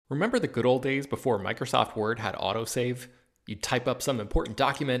Remember the good old days before Microsoft Word had autosave? You'd type up some important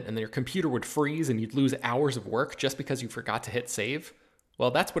document and then your computer would freeze and you'd lose hours of work just because you forgot to hit save?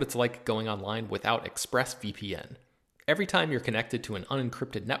 Well, that's what it's like going online without ExpressVPN. Every time you're connected to an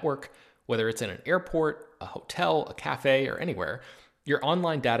unencrypted network, whether it's in an airport, a hotel, a cafe, or anywhere, your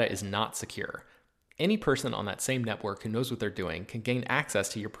online data is not secure. Any person on that same network who knows what they're doing can gain access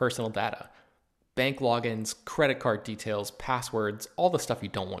to your personal data. Bank logins, credit card details, passwords, all the stuff you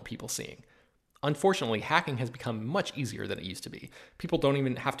don't want people seeing. Unfortunately, hacking has become much easier than it used to be. People don't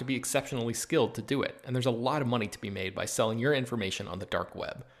even have to be exceptionally skilled to do it, and there's a lot of money to be made by selling your information on the dark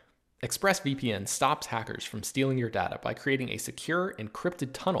web. ExpressVPN stops hackers from stealing your data by creating a secure, encrypted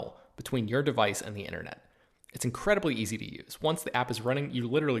tunnel between your device and the internet. It's incredibly easy to use. Once the app is running, you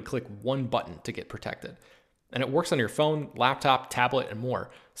literally click one button to get protected. And it works on your phone, laptop, tablet, and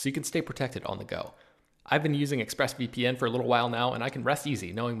more, so you can stay protected on the go. I've been using ExpressVPN for a little while now, and I can rest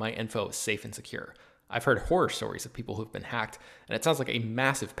easy knowing my info is safe and secure. I've heard horror stories of people who've been hacked, and it sounds like a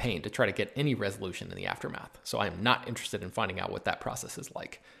massive pain to try to get any resolution in the aftermath, so I am not interested in finding out what that process is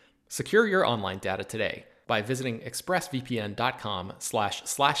like. Secure your online data today by visiting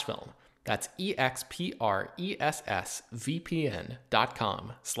expressvpn.com/film. That's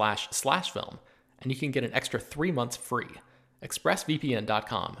expressvpn.com//film. And you can get an extra 3 months free.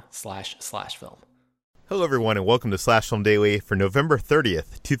 expressvpn.com//film. Hello, everyone, and welcome to Slash Film Daily for November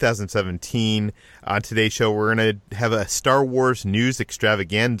 30th, 2017. On today's show, we're going to have a Star Wars news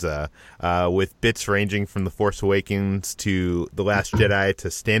extravaganza with bits ranging from The Force Awakens to The Last Jedi to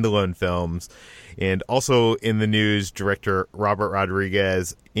standalone films. And also in the news, director Robert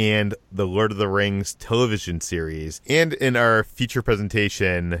Rodriguez and the Lord of the Rings television series. And in our feature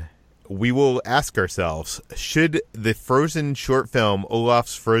presentation, we will ask ourselves, should the Frozen short film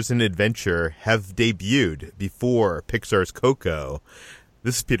Olaf's Frozen Adventure have debuted before Pixar's Coco?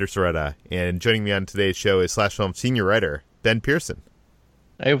 This is Peter Soretta, and joining me on today's show is Slash Film senior writer Ben Pearson.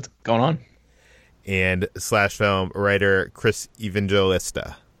 Hey, what's going on? And Slash Film writer Chris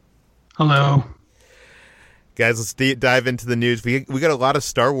Evangelista. Hello. Guys, let's dive into the news. We got a lot of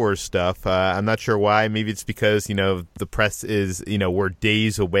Star Wars stuff. I'm not sure why. Maybe it's because, the press is, we're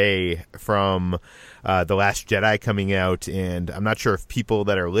days away from The Last Jedi coming out. And I'm not sure if people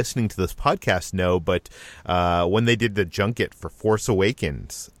that are listening to this podcast know, but when they did the junket for Force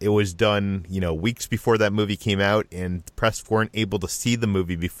Awakens, it was done, weeks before that movie came out. And the press weren't able to see the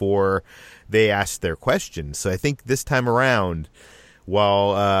movie before they asked their questions. So I think this time around,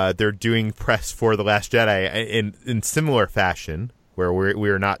 while they're doing press for The Last Jedi in similar fashion, where we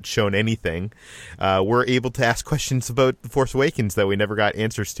are not shown anything, we're able to ask questions about The Force Awakens that we never got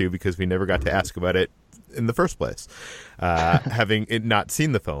answers to because we never got to ask about it in the first place, having not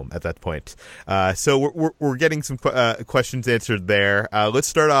seen the film at that point. So we're getting some questions answered there. Let's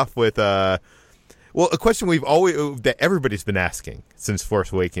start off with a question that everybody's been asking since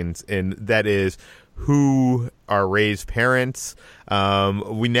Force Awakens, and that is, who are Rey's parents?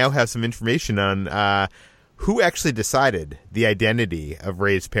 We now have some information on who actually decided the identity of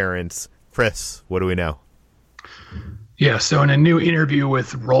Rey's parents. Chris, what do we know? Yeah, so in a new interview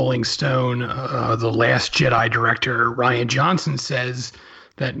with Rolling Stone, The Last Jedi director Rian Johnson says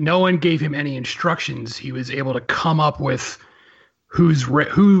that no one gave him any instructions. He was able to come up with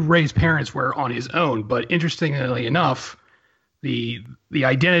who Rey's parents were on his own. But interestingly enough, the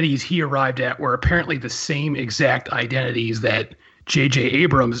identities he arrived at were apparently the same exact identities that J.J.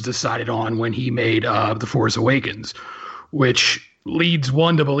 Abrams decided on when he made The Force Awakens, which leads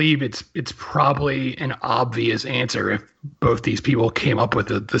one to believe it's probably an obvious answer if both these people came up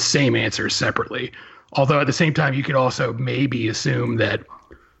with the same answer separately. Although at the same time, you could also maybe assume that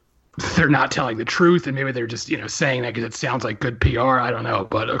they're not telling the truth, and maybe they're just saying that because it sounds like good PR. I don't know,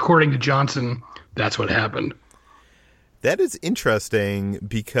 but according to Johnson, that's what happened. That is interesting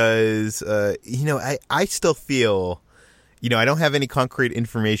because, I still feel, I don't have any concrete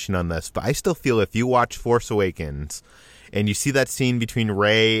information on this, but I still feel if you watch Force Awakens and you see that scene between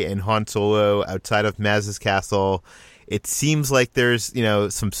Rey and Han Solo outside of Maz's castle, it seems like there's,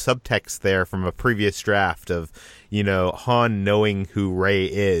 some subtext there from a previous draft of, Han knowing who Rey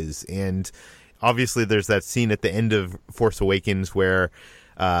is. And obviously there's that scene at the end of Force Awakens where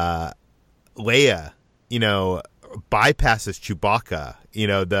Leia, bypasses Chewbacca,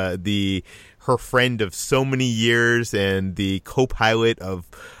 her friend of so many years and the co-pilot of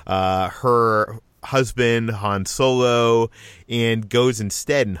her husband Han Solo, and goes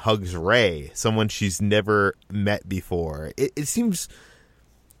instead and hugs Rey, someone she's never met before. It seems,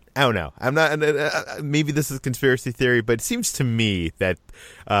 I don't know. I'm not. Maybe this is a conspiracy theory, but it seems to me that,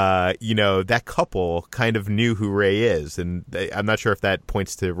 that couple kind of knew who Rey is, and I'm not sure if that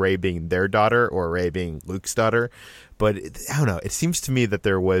points to Rey being their daughter or Rey being Luke's daughter. But I don't know. It seems to me that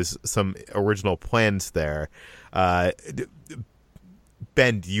there was some original plans there. Ben,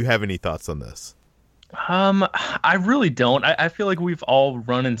 do you have any thoughts on this? I really don't. I feel like we've all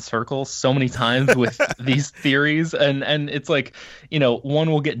run in circles so many times with these theories, and it's like,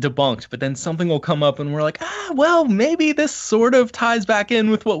 one will get debunked, but then something will come up and we're like, well, maybe this sort of ties back in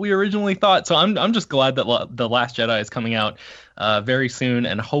with what we originally thought. So I'm just glad that The Last Jedi is coming out very soon,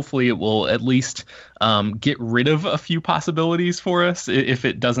 and hopefully it will at least get rid of a few possibilities for us if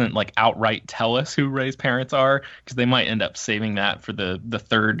it doesn't like outright tell us who Rey's parents are, because they might end up saving that for the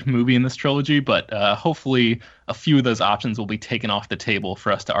third movie in this trilogy. But hopefully a few of those options will be taken off the table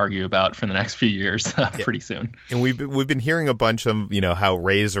for us to argue about for the next few years pretty soon. And we've been hearing a bunch of how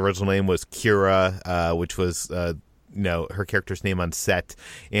Rey's original name was Kira, which was her character's name on set.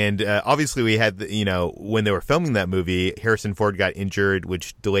 And obviously we had, when they were filming that movie, Harrison Ford got injured,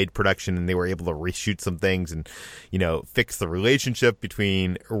 which delayed production, and they were able to reshoot some things and, fix the relationship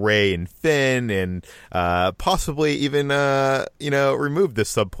between Rey and Finn, and possibly even, remove the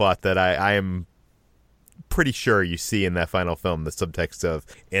subplot that I am pretty sure you see in that final film, the subtext of.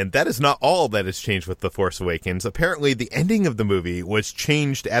 And that is not all that has changed with The Force Awakens. Apparently the ending of the movie was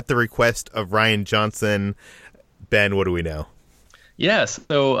changed at the request of Rian Johnson. Ben, what do we know? Yes.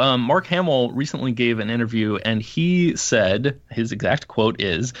 So Mark Hamill recently gave an interview, and he said, his exact quote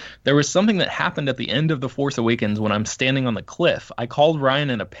is, "There was something that happened at the end of The Force Awakens when I'm standing on the cliff. I called Ryan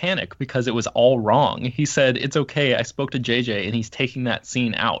in a panic because it was all wrong. He said, it's okay. I spoke to JJ and he's taking that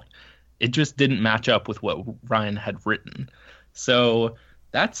scene out. It just didn't match up with what Ryan had written." So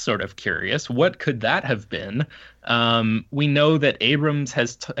that's sort of curious. What could that have been? We know that Abrams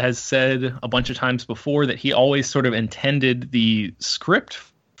has said a bunch of times before that he always sort of intended the script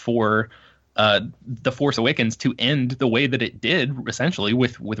for The Force Awakens to end the way that it did, essentially,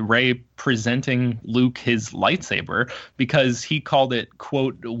 with Rey presenting Luke his lightsaber, because he called it,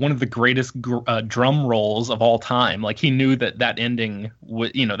 quote, one of the greatest drum rolls of all time. Like, he knew that ending,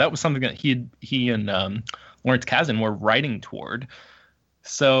 that was something that he and Lawrence Kasdan were writing toward.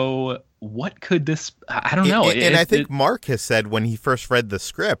 So what could this? I don't know. And I think Mark has said when he first read the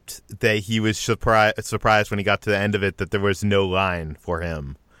script that he was surprised when he got to the end of it that there was no line for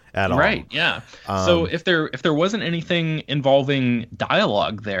him at all. Right. Yeah. So if there wasn't anything involving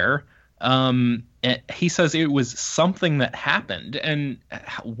dialogue there, he says it was something that happened, and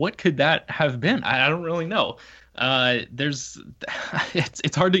what could that have been? I don't really know. It's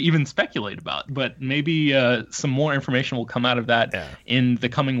hard to even speculate about, but maybe some more information will come out of that in the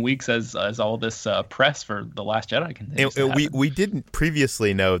coming weeks as all this press for The Last Jedi continues to happen. We didn't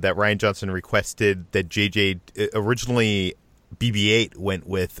previously know that Rian Johnson requested that JJ originally BB-8 went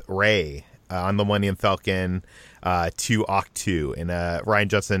with Rey on the Millennium Falcon to Ahch-To, and Rian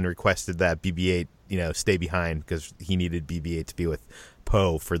Johnson requested that BB-8 stay behind because he needed BB-8 to be with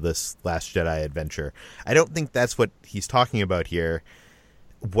Poe for this Last Jedi adventure. I don't think that's what he's talking about here.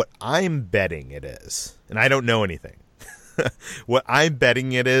 What I'm betting it is, and I don't know anything, what I'm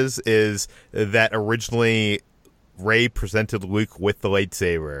betting it is that originally Rey presented Luke with the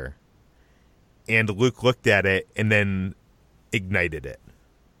lightsaber, and Luke looked at it and then ignited it.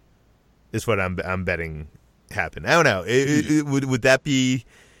 Is what I'm betting happened. I don't know. Would that be?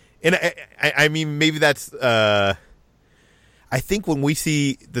 And I mean, maybe that's. I think when we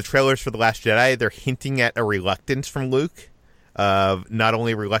see the trailers for The Last Jedi, they're hinting at a reluctance from Luke, not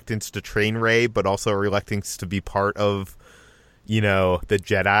only reluctance to train Rey, but also a reluctance to be part of, the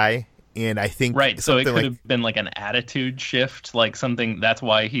Jedi. And I think right. So it could have been like an attitude shift, like something. That's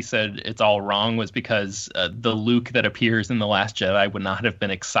why he said it's all wrong, was because the Luke that appears in The Last Jedi would not have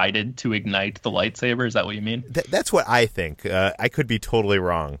been excited to ignite the lightsaber. Is that what you mean? That's what I think. I could be totally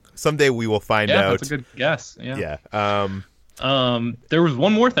wrong. Someday we will find out. Yeah, that's a good guess. Yeah. Yeah. There was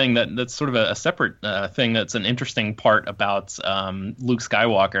one more thing that's sort of a separate thing that's an interesting part about Luke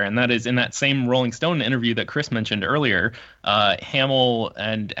Skywalker, and that is in that same Rolling Stone interview that Chris mentioned earlier. Hamill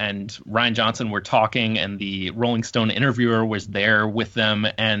and Rian Johnson were talking, and the Rolling Stone interviewer was there with them.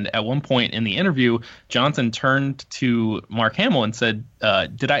 And at one point in the interview, Johnson turned to Mark Hamill and said,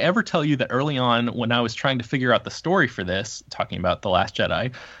 "Did I ever tell you that early on when I was trying to figure out the story for this, talking about The Last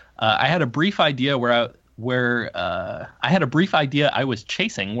Jedi, I had a brief idea where where I had a brief idea I was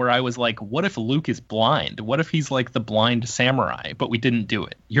chasing, where I was like, what if Luke is blind? What if he's like the blind samurai? But we didn't do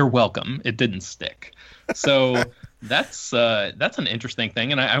it. You're welcome. It didn't stick. So that's an interesting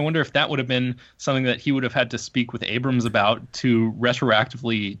thing. And I wonder if that would have been something that he would have had to speak with Abrams about to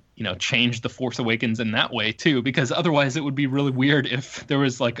retroactively, change The Force Awakens in that way too, because otherwise it would be really weird if there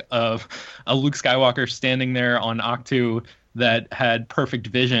was like a Luke Skywalker standing there on Ahch-To that had perfect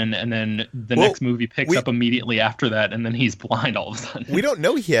vision, and then the next movie picks up immediately after that, and then he's blind all of a sudden. We don't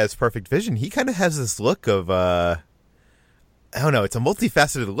know he has perfect vision. He kind of has this look of, I don't know, it's a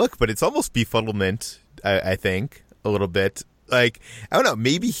multifaceted look, but it's almost befuddlement, I think, a little bit. Like, I don't know,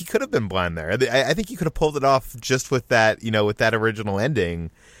 maybe he could have been blind there. I think he could have pulled it off just with that, with that original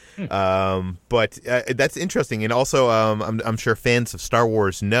ending. But that's interesting. And also, I'm sure fans of Star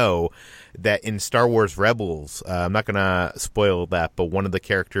Wars know that in Star Wars Rebels, I'm not going to spoil that, but one of the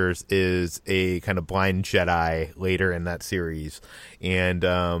characters is a kind of blind Jedi later in that series. And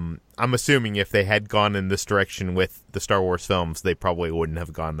I'm assuming if they had gone in this direction with the Star Wars films, they probably wouldn't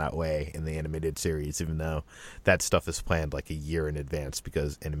have gone that way in the animated series, even though that stuff is planned like a year in advance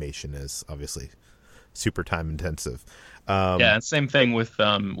because animation is obviously super time intensive. Same thing with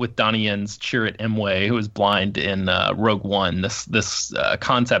Donnie Yen's Chirrut Imwe, who was blind in Rogue One. This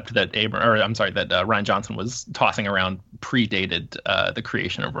concept that Rian Johnson was tossing around predated the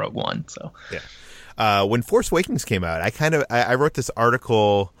creation of Rogue One. So when Force Awakens came out, I wrote this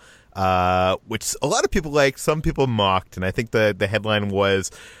article, which a lot of people liked, some people mocked, and I think the headline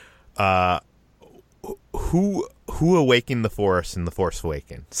was "Who awakened the Force in The Force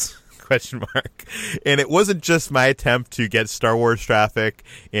Awakens?" ? And it wasn't just my attempt to get Star Wars traffic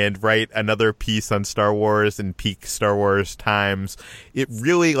and write another piece on Star Wars and peak Star Wars times. It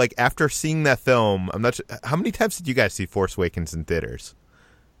really, like, after seeing that film, I'm not sure, how many times did you guys see Force Awakens in theaters?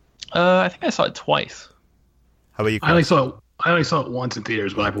 I think I saw it twice. How about you, Chris? I only saw it once in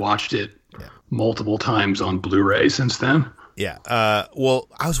theaters, but I've watched it multiple times on Blu-ray since then. Yeah. Well,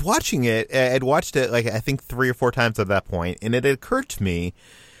 I was watching it. I'd watched it, like, I think 3 or 4 times at that point, and it occurred to me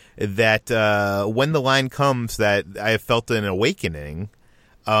that when the line comes that I felt an awakening,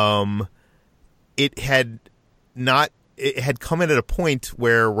 it had come at a point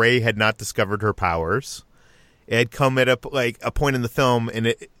where Rey had not discovered her powers. It had come at a point in the film,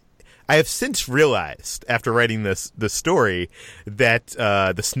 and I have since realized after writing this story that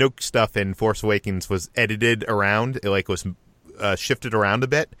the Snoke stuff in Force Awakens was edited around, it was shifted around a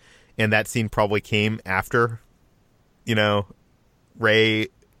bit, and that scene probably came after, Rey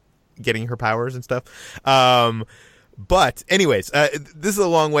getting her powers and stuff. But anyways, this is a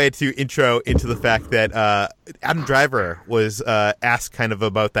long way to intro into the fact that Adam Driver was asked kind of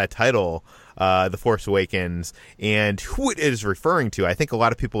about that title, The Force Awakens, and who it is referring to. I think a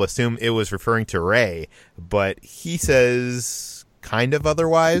lot of people assume it was referring to Rey, but he says kind of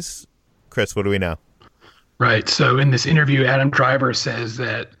otherwise. Chris, what do we know? Right. So in this interview, Adam Driver says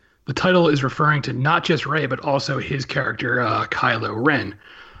that the title is referring to not just Rey, but also his character, Kylo Ren.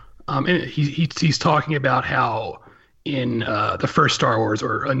 And he's talking about how in the first Star Wars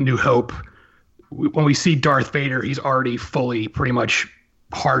or A New Hope, when we see Darth Vader, he's already fully pretty much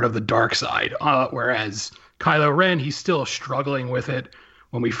part of the dark side. Whereas Kylo Ren, he's still struggling with it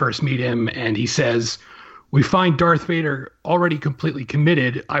when we first meet him. And he says, "We find Darth Vader already completely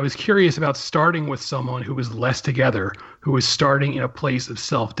committed. I was curious about starting with someone who was less together, who was starting in a place of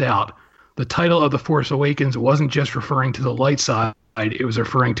self-doubt. The title of The Force Awakens wasn't just referring to the light side, it was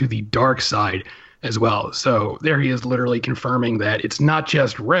referring to the dark side as well." So there he is literally confirming that it's not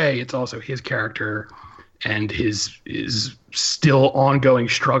just Rey, it's also his character and his still ongoing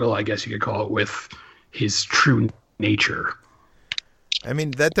struggle, I guess you could call it, with his true nature. I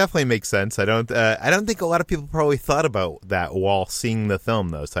mean, that definitely makes sense. I don't think a lot of people probably thought about that while seeing the film,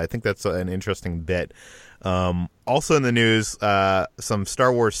 though. So I think that's an interesting bit. Also in the news, some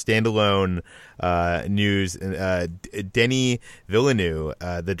Star Wars standalone news. Denis Villeneuve,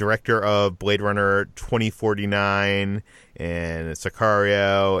 the director of Blade Runner 2049 and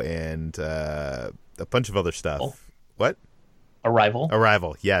Sicario and a bunch of other stuff. Oh. What?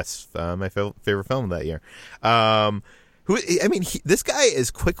 Arrival, yes. My favorite film of that year. This guy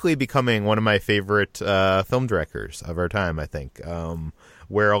is quickly becoming one of my favorite film directors of our time, I think.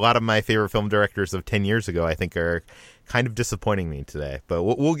 Where a lot of my favorite film directors of 10 years ago, I think, are kind of disappointing me today. But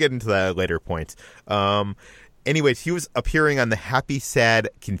we'll get into that at a later point. Anyways, he was appearing on the Happy, Sad,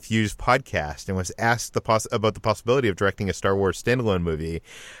 Confused podcast and was asked about the possibility of directing a Star Wars standalone movie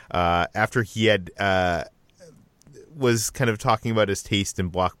after he had was kind of talking about his taste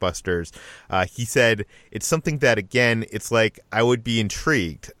in blockbusters. He said, it's something that, again, it's like I would be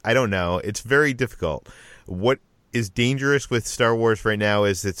intrigued. I don't know. It's very difficult. What is dangerous with Star Wars right now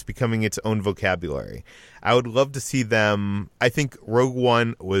is it's becoming its own vocabulary. I would love to see them. I think Rogue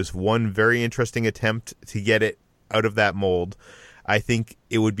One was one very interesting attempt to get it out of that mold. I think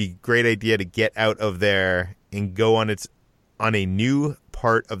it would be a great idea to get out of there and go on a new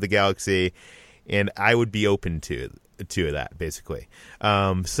part of the galaxy, and I would be open to that, basically.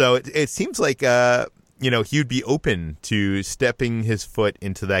 So it seems like he would be open to stepping his foot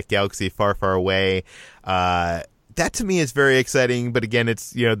into that galaxy far, far away. That to me is very exciting, but again,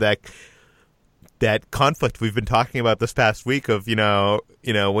 it's that conflict we've been talking about this past week of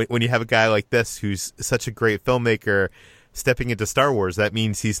when you have a guy like this who's such a great filmmaker stepping into Star Wars, that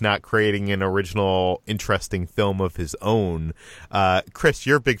means he's not creating an original, interesting film of his own. Chris,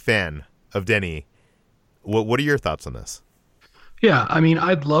 you're a big fan of Denny. What are your thoughts on this? Yeah, I mean,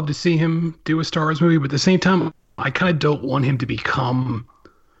 I'd love to see him do a Star Wars movie, but at the same time, I kind of don't want him to become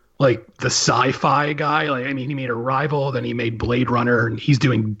like the sci-fi guy. Like, I mean, he made Arrival, then he made Blade Runner, and he's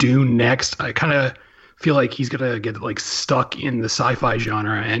doing Dune next. I kind of feel like he's gonna get like stuck in the sci-fi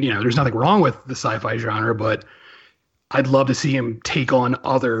genre, and there's nothing wrong with the sci-fi genre, but I'd love to see him take on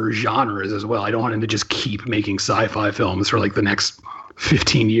other genres as well. I don't want him to just keep making sci-fi films for like the next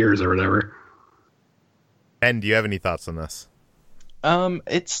 15 years or whatever. Ben, do you have any thoughts on this?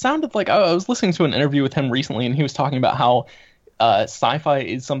 It sounded like I was listening to an interview with him recently, and he was talking about how sci-fi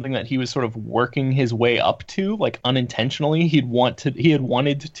is something that he was sort of working his way up to, like unintentionally. He had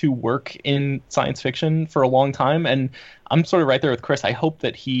wanted to work in science fiction for a long time, and I'm sort of right there with Chris. I hope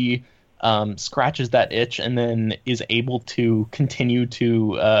that he scratches that itch and then is able to continue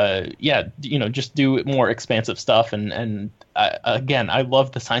to just do more expansive stuff. And again, I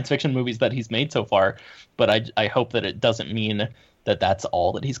love the science fiction movies that he's made so far, but I hope that it doesn't mean that that's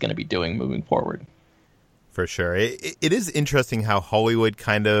all that he's going to be doing moving forward. For sure. It is interesting how Hollywood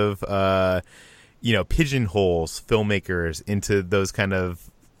kind of, pigeonholes filmmakers into those kind of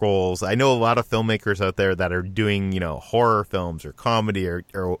roles. I know a lot of filmmakers out there that are doing, horror films or comedy or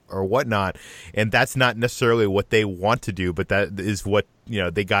whatnot, and that's not necessarily what they want to do, but that is what,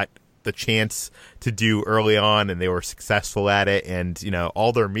 they got the chance to do early on, and they were successful at it, and,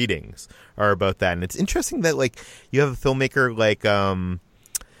 all their meetings are about that. And it's interesting that, like, you have a filmmaker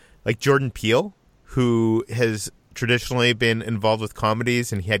like Jordan Peele, who has traditionally been involved with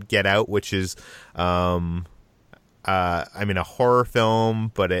comedies, and he had Get Out, which is, a horror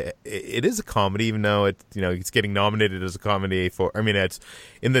film, but it is a comedy, even though it's getting nominated as a comedy for. I mean, it's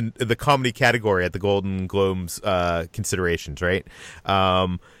in the comedy category at the Golden Globes considerations, right?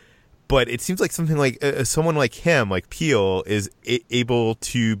 But it seems like something like someone like him, like Peele, is able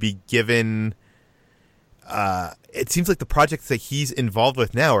to be given. It seems like the projects that he's involved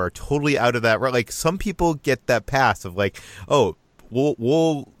with now are totally out of that. Right? Like, some people get that pass of like, oh,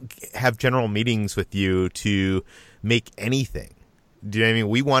 we'll have general meetings with you to make anything. Do you know what I mean?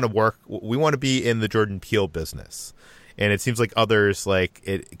 We want to work. We want to be in the Jordan Peele business. And it seems like others, like,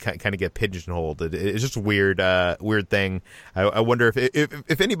 it kind of get pigeonholed. It's just a weird thing. I wonder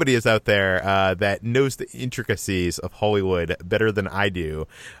if anybody is out there that knows the intricacies of Hollywood better than I do,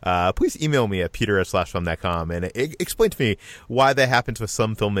 please email me at peter@slashfilm.com and explain to me why that happens with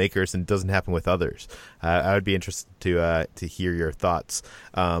some filmmakers and doesn't happen with others. I would be interested to hear your thoughts.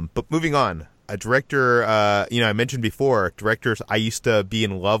 But moving on. A director, I mentioned before, directors I used to be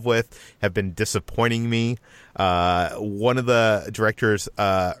in love with have been disappointing me. One of the directors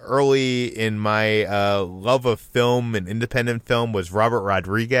early in my love of film and independent film was Robert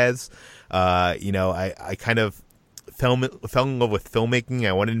Rodriguez. I kind of fell in love with filmmaking.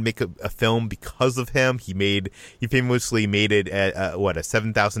 I wanted to make a film because of him. He famously made it at a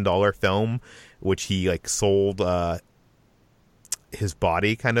 $7,000 film, which he sold his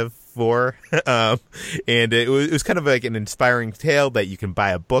body kind of for, and it was kind of like an inspiring tale that you can buy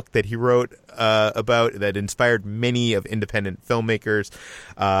a book that he wrote about that inspired many of independent filmmakers.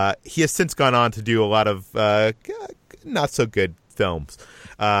 He has since gone on to do a lot of not so good films,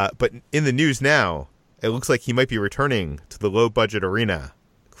 but in the news now, it looks like he might be returning to the low budget arena.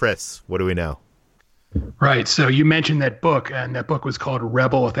 Chris, what do we know? Right. So you mentioned that book, and that book was called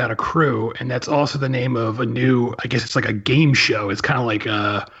Rebel Without a Crew. And that's also the name of a new, I guess it's like a game show. It's kind of like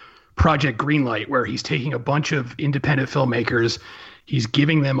a Project Greenlight, where he's taking a bunch of independent filmmakers. He's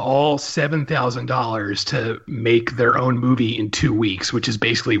giving them all $7,000 to make their own movie in 2 weeks, which is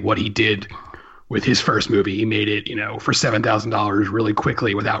basically what he did with his first movie. He made it, for $7,000 really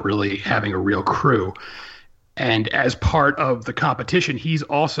quickly without really having a real crew. And as part of the competition, he's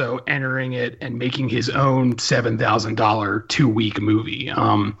also entering it and making his own $7,000 2-week movie.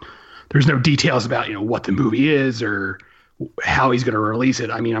 There's no details about, what the movie is or how he's going to release it.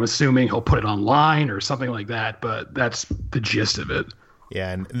 I mean, I'm assuming he'll put it online or something like that, but that's the gist of it.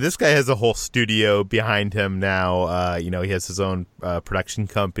 Yeah, and this guy has a whole studio behind him now. He has his own production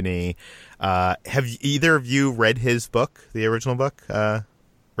company. Have either of you read his book, the original book,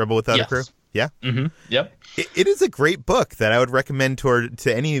 Rebel Without a Crew? Yeah. Mm-hmm. Yep. It is a great book that I would recommend to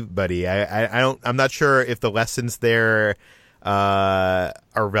anybody. I'm not sure if the lessons there are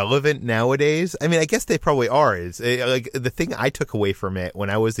relevant nowadays. I mean, I guess they probably are. Like the thing I took away from it when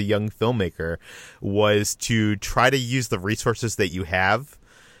I was a young filmmaker was to try to use the resources that you have.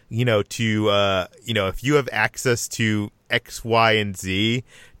 If you have access to X, Y, and Z,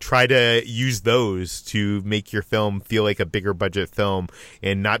 try to use those to make your film feel like a bigger budget film,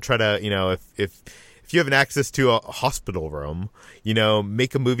 and not try to, if you have an access to a hospital room,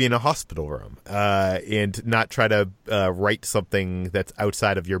 make a movie in a hospital room, and not try to write something that's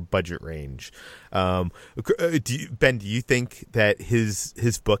outside of your budget range. Ben, do you think that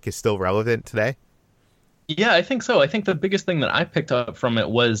his book is still relevant today? Yeah, I think so. I think the biggest thing that I picked up from it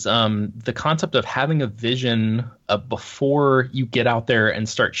was the concept of having a vision before you get out there and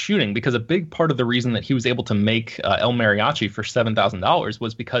start shooting. Because a big part of the reason that he was able to make El Mariachi for $7,000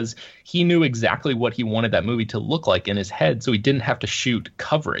 was because he knew exactly what he wanted that movie to look like in his head. So he didn't have to shoot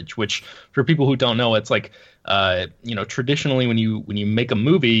coverage, which for people who don't know, it's like, traditionally when you make a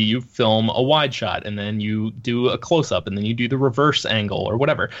movie, you film a wide shot and then you do a close up and then you do the reverse angle or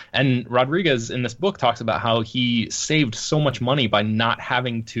whatever. And Rodriguez in this book talks about how he saved so much money by not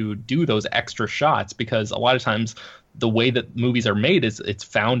having to do those extra shots, because a lot of times the way that movies are made is it's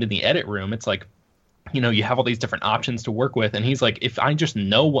found in the edit room. It's like, you have all these different options to work with. And he's like, if I just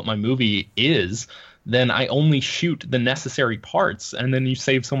know what my movie is, then I only shoot the necessary parts, and then you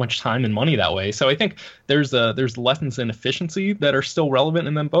save so much time and money that way. So I think there's lessons in efficiency that are still relevant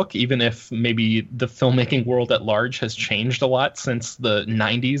in that book, even if maybe the filmmaking world at large has changed a lot since the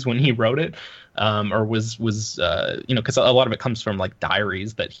 90s when he wrote it. Or was because a lot of it comes from like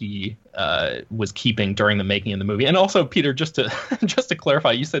diaries that he was keeping during the making of the movie. And also, Peter, just to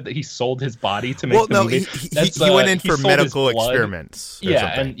clarify, you said that he sold his body to make the movie. He went in for medical experiments.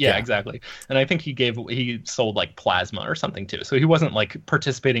 Exactly. And I think he sold like plasma or something too. So he wasn't like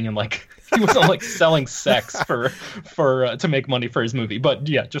participating in he wasn't like selling sex for to make money for his movie. But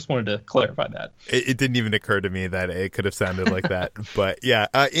yeah, just wanted to clarify that. It didn't even occur to me that it could have sounded like that. But yeah,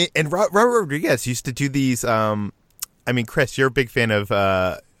 and Robert Rodriguez used to do these. Chris, you're a big fan of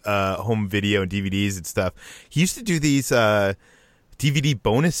home video and DVDs and stuff. He used to do these DVD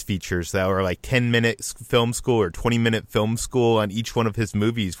bonus features that were like 10-minute film school or 20-minute film school on each one of his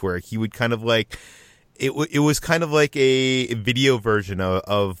movies, where he would kind of like it was kind of like a video version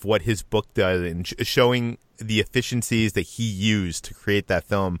of what his book does, and showing the efficiencies that he used to create that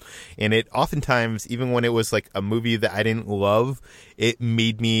film. And it oftentimes, even when it was like a movie that I didn't love, it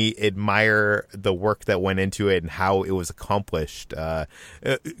made me admire the work that went into it and how it was accomplished.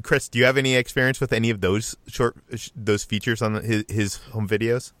 Chris, do you have any experience with any of those features on his home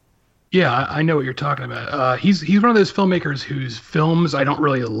videos? Yeah, I know what you're talking about. He's one of those filmmakers whose films I don't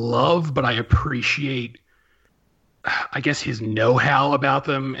really love, but I appreciate, I guess, his know-how about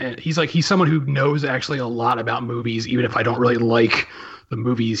them. And he's someone who knows actually a lot about movies, even if I don't really like the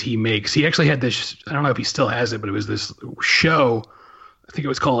movies he makes. He actually had this, I don't know if he still has it, but it was this show, I think it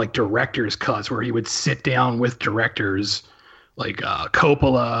was called like Director's Cuts, where he would sit down with directors like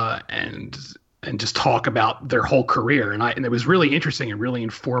Coppola and just talk about their whole career. And it was really interesting and really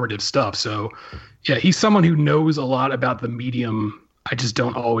informative stuff. So yeah, he's someone who knows a lot about the medium. I just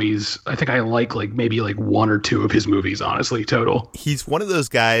don't always, I think I like maybe one or two of his movies, honestly, total. He's one of those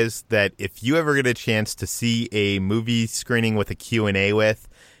guys that if you ever get a chance to see a movie screening with a Q&A with,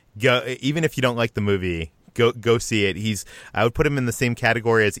 go, even if you don't like the movie, go see it. I would put him in the same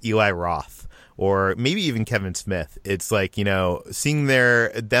category as Eli Roth or maybe even Kevin Smith. It's like, seeing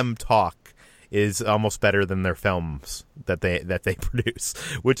them talk is almost better than their films that they produce,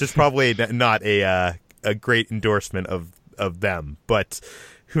 which is probably not a great endorsement of them, but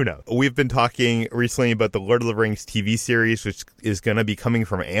who knows? We've been talking recently about the Lord of the Rings TV series, which is going to be coming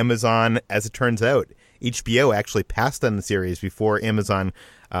from Amazon. As it turns out, HBO actually passed on the series before Amazon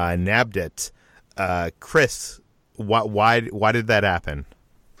nabbed it. Chris, why did that happen?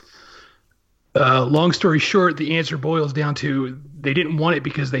 Long story short, the answer boils down to they didn't want it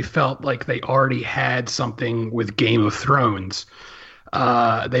because they felt like they already had something with Game of Thrones.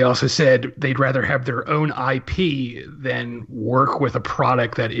 They also said they'd rather have their own IP than work with a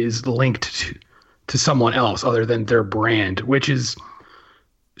product that is linked to someone else other than their brand, which is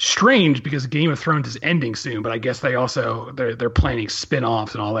strange because Game of Thrones is ending soon, but I guess they're planning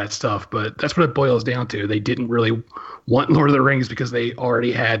spin-offs and all that stuff. But that's what it boils down to. They didn't really want Lord of the Rings because they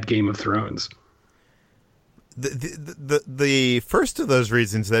already had Game of Thrones. The first of those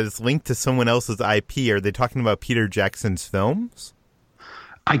reasons, that it's linked to someone else's IP, are they talking about Peter Jackson's films?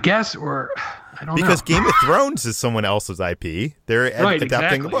 I guess, or I don't know. Because Game of Thrones is someone else's IP. They're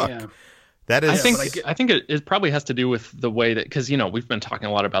adapting the book. Yeah. That is, I think it probably has to do with the way that, because we've been talking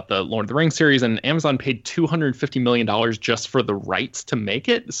a lot about the Lord of the Rings series, and Amazon paid $250 million just for the rights to make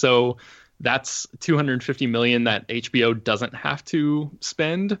it. So that's $250 million that HBO doesn't have to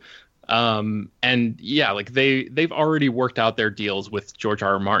spend. And yeah, like they've already worked out their deals with George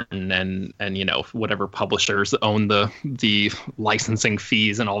R.R. Martin and whatever publishers own the licensing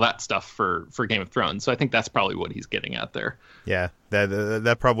fees and all that stuff for Game of Thrones. So I think that's probably what he's getting at there. Yeah,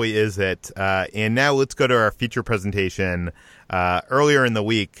 that probably is it. And now let's go to our feature presentation. Earlier in the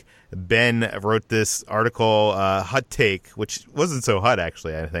week, Ben wrote this article, Hot Take, which wasn't so hot,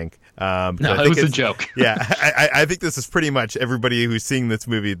 actually, I think. No, it was a joke. Yeah, I think this is pretty much everybody who's seeing this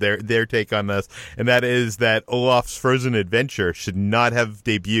movie, their take on this, and that is that Olaf's Frozen Adventure should not have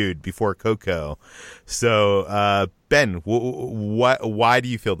debuted before Coco. So, Ben, why do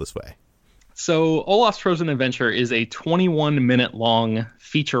you feel this way? So Olaf's Frozen Adventure is a 21-minute long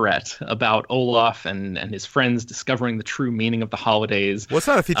featurette about Olaf and his friends discovering the true meaning of the holidays. Well, it's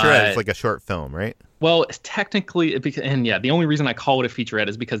not a featurette. It's like a short film, right? Well, technically, the only reason I call it a featurette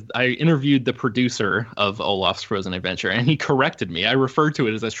is because I interviewed the producer of Olaf's Frozen Adventure, and he corrected me. I referred to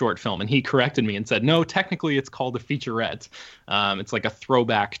it as a short film, and he corrected me and said, no, technically it's called a featurette. It's like a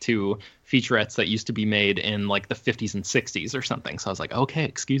throwback to featurettes that used to be made in like the 50s and 60s or something. So I was like, okay,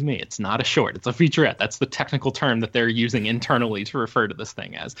 excuse me, it's not a short, it's a featurette. That's the technical term that they're using internally to refer to this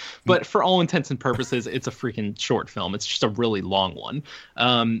thing as. But for all intents and purposes, it's a freaking short film. It's just a really long one.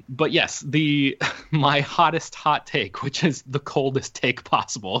 But yes, my hottest hot take, which is the coldest take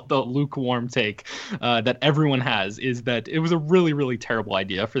possible, the lukewarm take that everyone has, is that it was a really, really terrible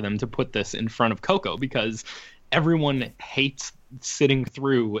idea for them to put this in front of Coco, because everyone hates sitting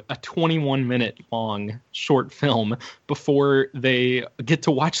through a 21-minute long short film before they get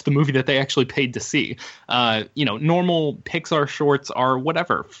to watch the movie that they actually paid to see. Normal Pixar shorts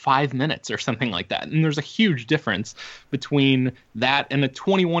are 5 minutes or something like that. And there's a huge difference between that and a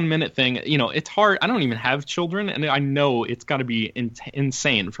 21-minute thing. It's hard. I don't even have children, and I know it's got to be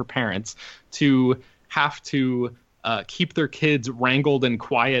insane for parents to have to keep their kids wrangled and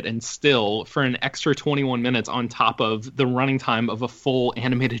quiet and still for an extra 21 minutes on top of the running time of a full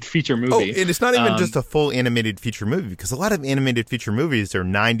animated feature movie. Oh, and it's not even just a full animated feature movie, because a lot of animated feature movies are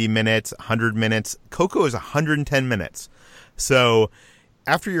 90 minutes, 100 minutes. Coco is 110 minutes. So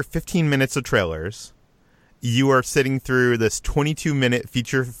after your 15 minutes of trailers, you are sitting through this 22-minute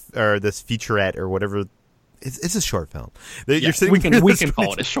feature, or this featurette, or whatever. It's a short film. We can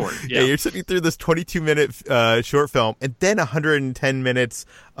call it a short. Yeah, you're sitting through this 22-minute short film, and then 110 minutes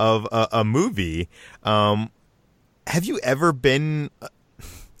of a movie. Have you ever been?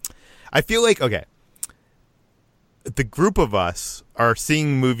 I feel like, okay, the group of us are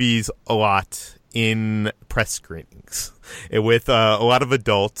seeing movies a lot in press screenings with a lot of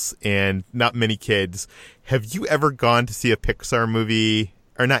adults and not many kids. Have you ever gone to see a Pixar movie?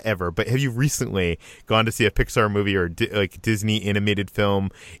 Or not ever, but have you recently gone to see a Pixar movie or like Disney animated film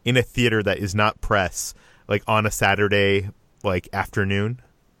in a theater that is not press, like on a Saturday afternoon?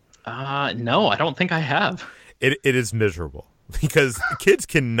 No, I don't think I have. It is miserable because kids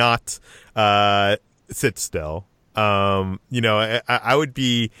cannot sit still. I would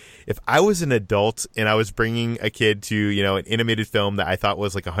be, if I was an adult and I was bringing a kid to, an animated film that I thought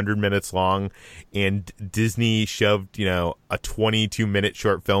was like 100 minutes long, and Disney shoved, a 22-minute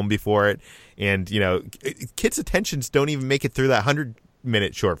short film before it. And, kids' attentions don't even make it through that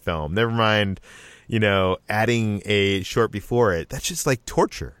 100-minute short film. Never mind, adding a short before it. That's just like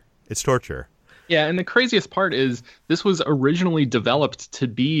torture. It's torture. Yeah, and the craziest part is this was originally developed to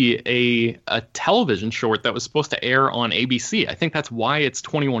be a television short that was supposed to air on ABC. I think that's why it's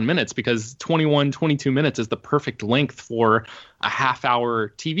 21 minutes, because 22 minutes is the perfect length for a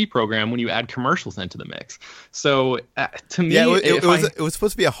half-hour TV program when you add commercials into the mix. So to me, it was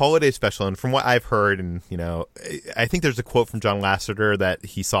supposed to be a holiday special, and from what I've heard, and I think there's a quote from John Lasseter that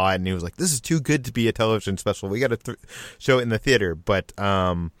he saw it and he was like, "This is too good to be a television special. We got to show it in the theater." But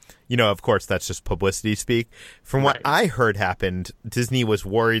of course, that's just publicity speak. From what I heard happened, Disney was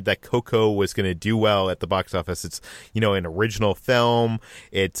worried that Coco was going to do well at the box office. It's, an original film.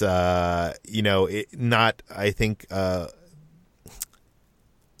 It's,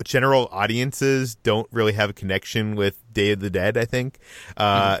 general audiences don't really have a connection with Day of the Dead, I think.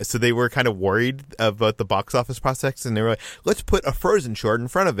 So they were kind of worried about the box office prospects, and they were like, let's put a Frozen short in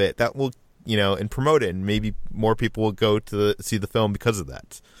front of it. That will, and promote it, and maybe more people will go to see the film because of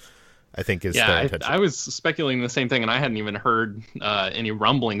that. I think is the intention. I was speculating the same thing, and I hadn't even heard any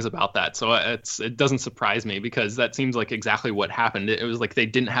rumblings about that. So it doesn't surprise me, because that seems like exactly what happened. It was like they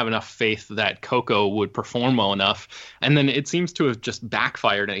didn't have enough faith that Coco would perform well enough, and then it seems to have just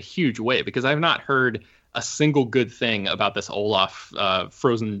backfired in a huge way, because I've not heard a single good thing about this Olaf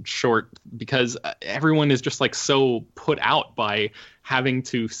Frozen short, because everyone is just like so put out by having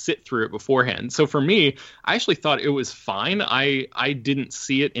to sit through it beforehand. So for me, I actually thought it was fine. I didn't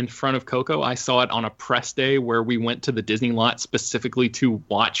see it in front of Coco. I saw it on a press day where we went to the Disney lot specifically to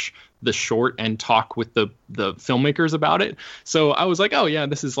watch the short and talk with the filmmakers about it. So I was like, oh yeah,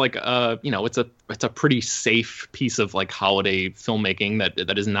 this is like it's a pretty safe piece of like holiday filmmaking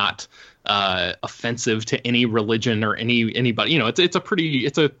that is not offensive to any religion or anybody. It's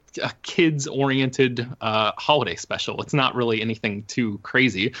a kids oriented holiday special. It's not really anything too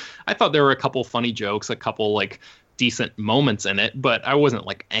crazy. I thought there were a couple funny jokes, a couple like decent moments in it, but I wasn't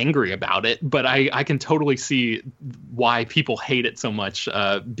like angry about it. But I can totally see why people hate it so much,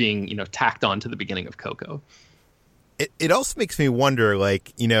 being tacked on to the beginning of Coco. It also makes me wonder,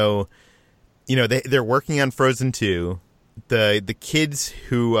 like they're working on Frozen 2. The kids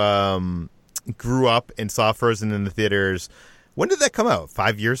who grew up and saw Frozen in the theaters, when did that come out?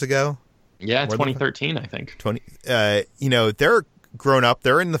 5 years ago? Yeah, 2013, I think. They're grown up.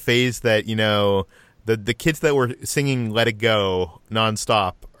 They're in the phase that the kids that were singing "Let It Go"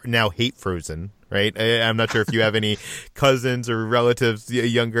 nonstop now hate Frozen. Right? I'm not sure if you have any cousins or relatives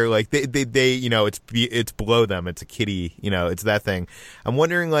younger. Like they it's below them. It's a kiddie. It's that thing. I'm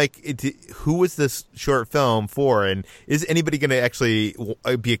wondering, who was this short film for, and is anybody going to actually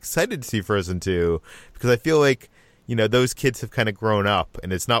be excited to see Frozen 2? Because I feel like those kids have kind of grown up,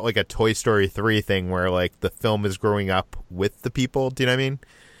 and it's not like a Toy Story 3 thing where like the film is growing up with the people. Do you know what I mean?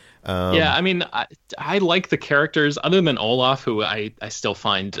 Yeah, I mean, I like the characters, other than Olaf, who I still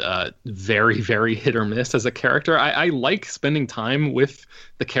find very, very hit or miss as a character. I like spending time with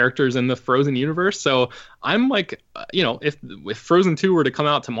the characters in the Frozen universe. So I'm like, if Frozen 2 were to come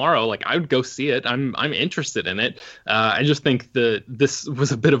out tomorrow, like I would go see it. I'm interested in it. I just think this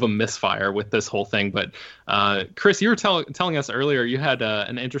was a bit of a misfire with this whole thing. But Chris, you were telling us earlier you had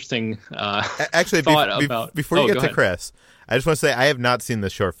an interesting actually thought about. Before you get to Chris, I just want to say I have not seen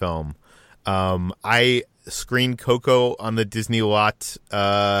this short film. I screened Coco on the Disney lot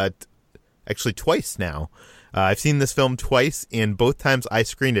actually twice now. I've seen this film twice, and both times I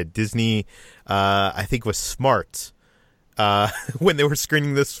screened it. Disney, I think, was smart when they were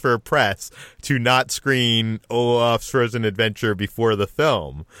screening this for press to not screen Olaf's Frozen Adventure before the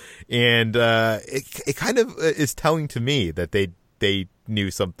film. And it kind of is telling to me that they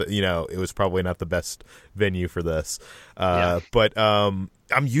knew something, it was probably not the best venue for this. But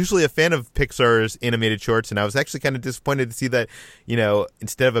I'm usually a fan of Pixar's animated shorts, and I was actually kind of disappointed to see that,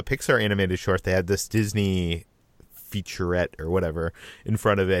 instead of a Pixar animated short, they had this Disney featurette or whatever in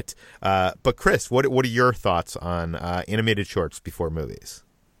front of it. But Chris, what are your thoughts on animated shorts before movies?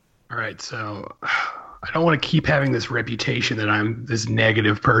 All right, so I don't want to keep having this reputation that I'm this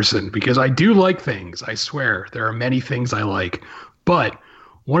negative person, because I do like things. I swear, there are many things I like. But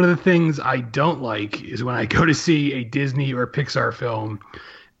one of the things I don't like is when I go to see a Disney or Pixar film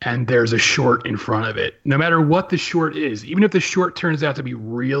and there's a short in front of it. No matter what the short is, even if the short turns out to be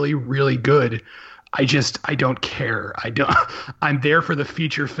really, really good, I don't care. I'm there for the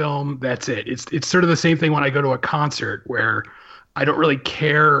feature film. That's it. It's sort of the same thing when I go to a concert where I don't really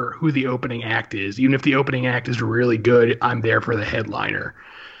care who the opening act is. Even if the opening act is really good, I'm there for the headliner.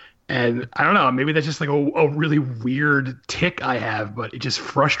 And I don't know, maybe that's just like a really weird tick I have, but it just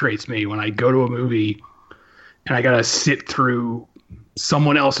frustrates me when I go to a movie and I got to sit through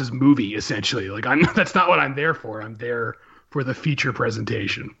someone else's movie, essentially. Like that's not what I'm there for. I'm there for the feature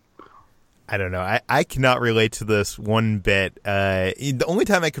presentation. I don't know. I cannot relate to this one bit. The only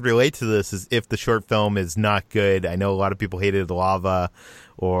time I could relate to this is if the short film is not good. I know a lot of people hated Lava,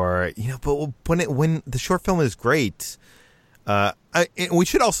 but when the short film is great, we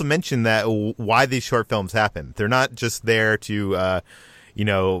should also mention that why these short films happen. They're not just there to,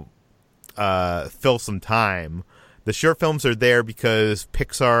 fill some time. The short films are there because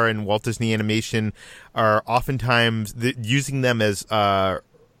Pixar and Walt Disney Animation are oftentimes using them as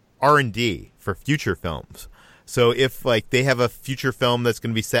R&D for future films. So if like they have a future film that's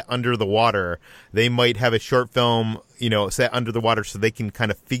going to be set under the water, they might have a short film, set under the water so they can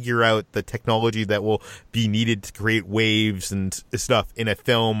kind of figure out the technology that will be needed to create waves and stuff in a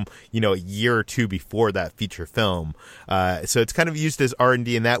film, a year or two before that feature film. So it's kind of used as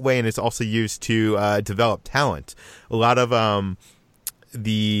R&D in that way, and it's also used to develop talent. A lot of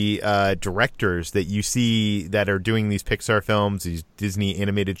the directors that you see that are doing these Pixar films, these Disney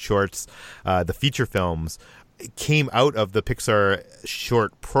animated shorts, the feature films, came out of the Pixar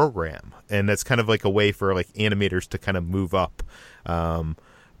short program, and that's kind of like a way for like animators to kind of move up.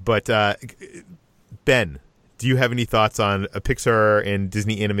 But Ben, do you have any thoughts on Pixar and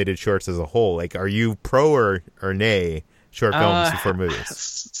Disney animated shorts as a whole? Like, are you pro or nay short films before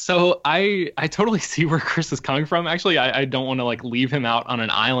movies? So I totally see where Chris is coming from. Actually, I don't want to like leave him out on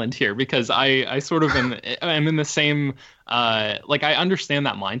an island here, because I sort of am in the same like I understand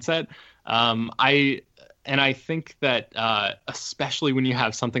that mindset. I think that especially when you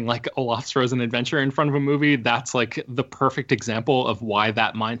have something like Olaf's Frozen Adventure in front of a movie, that's like the perfect example of why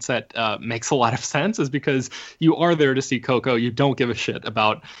that mindset makes a lot of sense, is because you are there to see Coco. You don't give a shit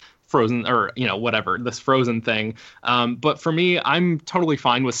about Frozen or whatever, this Frozen thing. But for me, I'm totally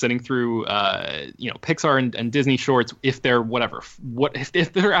fine with sitting through Pixar and Disney shorts if they're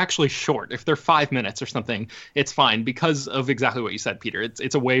if they're actually short, if they're 5 minutes or something, it's fine, because of exactly what you said, Peter.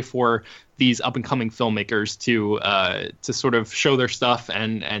 It's a way for these up and coming filmmakers to sort of show their stuff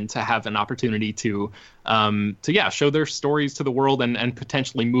and to have an opportunity to show their stories to the world and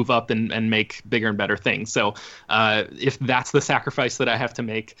potentially move up and make bigger and better things. So if that's the sacrifice that I have to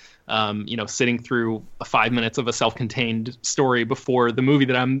make, sitting through 5 minutes of a self-contained story before the movie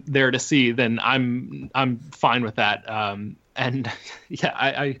that I'm there to see, then I'm fine with that. And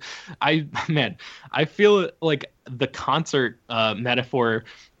yeah, I feel like the concert metaphor.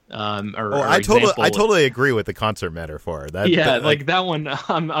 I totally agree with the concert metaphor. That one,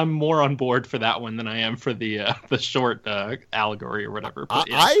 I'm more on board for that one than I am for the short allegory or whatever. But,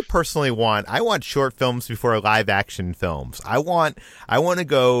 yeah. I personally want short films before live action films. I want to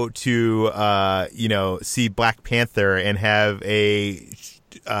go to see Black Panther and have a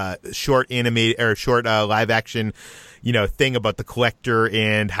short animated or short live action thing about the Collector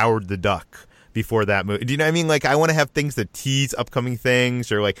and Howard the Duck before that movie. Do you know what I mean? Like, I want to have things that tease upcoming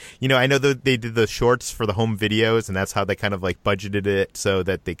things, or like, I know that they did the shorts for the home videos, and that's how they kind of like budgeted it so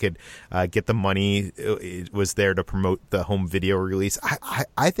that they could get the money. It was there to promote the home video release.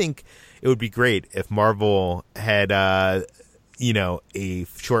 I think it would be great if Marvel had, a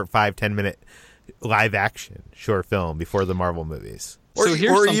short 5-10 minute live action short film before the Marvel movies,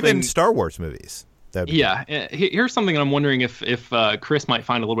 or even Star Wars movies. Here's something I'm wondering if Chris might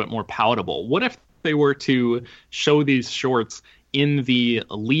find a little bit more palatable. What if they were to show these shorts in the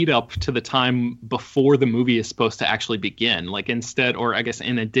lead up to the time before the movie is supposed to actually begin? Like instead, or I guess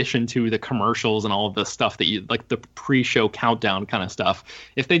in addition to the commercials and all of the stuff that you like, the pre-show countdown kind of stuff,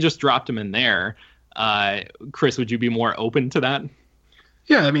 if they just dropped them in there, Chris, would you be more open to that?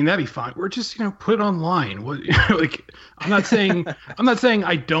 Yeah, I mean, that'd be fine. We're just, put it online. Like, I'm not saying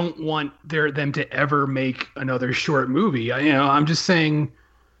I don't want them to ever make another short movie. I'm just saying,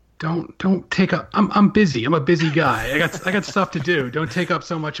 don't take up. I'm busy. I'm a busy guy. I got stuff to do. Don't take up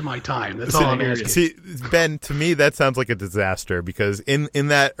so much of my time. That's all I'm asking. See, Ben, to me that sounds like a disaster, because in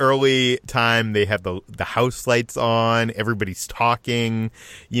that early time they have the house lights on, everybody's talking.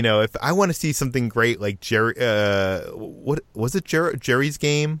 If I want to see something great like Jerry, what was it? Jerry's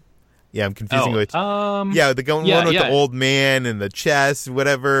Game. Yeah, I'm confusing with. One with the old man and the chess,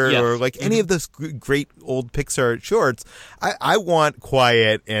 whatever, yes. Or like any of those great old Pixar shorts. I want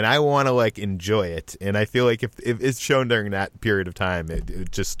quiet and I want to like enjoy it, and I feel like if it's shown during that period of time,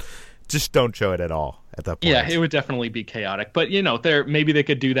 it just don't show it at all at that point. Yeah, it would definitely be chaotic. But maybe they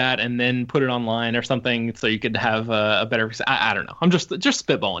could do that and then put it online or something, so you could have a better. I don't know. I'm just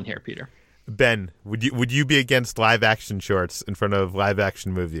spitballing here, Peter. Ben, would you be against live action shorts in front of live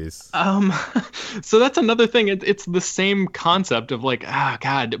action movies? So that's another thing. It's the same concept of like,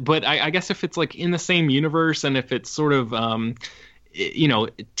 God. But I guess if it's like in the same universe, and if it's sort of,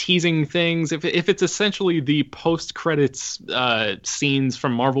 teasing things, if it's essentially the post credits scenes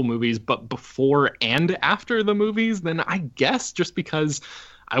from Marvel movies, but before and after the movies, then I guess just because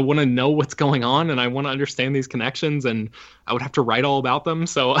I want to know what's going on and I want to understand these connections, and I would have to write all about them.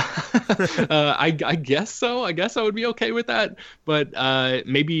 So I guess so. I guess I would be okay with that. But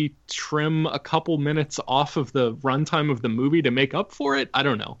maybe trim a couple minutes off of the runtime of the movie to make up for it. I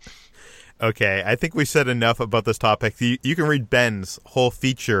don't know. Okay, I think we said enough about this topic. You can read Ben's whole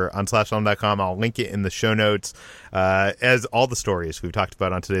feature on slashfilm.com. I'll link it in the show notes. As all the stories we've talked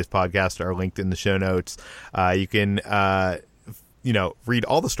about on today's podcast are linked in the show notes. You can read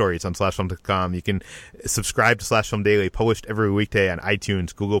all the stories on slashfilm.com. You can subscribe to Slash Film Daily, published every weekday on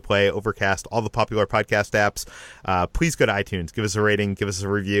iTunes, Google Play, Overcast, all the popular podcast apps. Please go to iTunes, give us a rating, give us a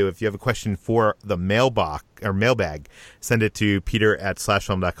review. If you have a question for the mailbag, send it to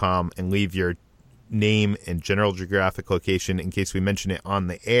peter@slashfilm.com and leave your name and general geographic location in case we mention it on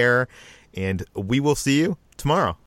the air. And we will see you tomorrow.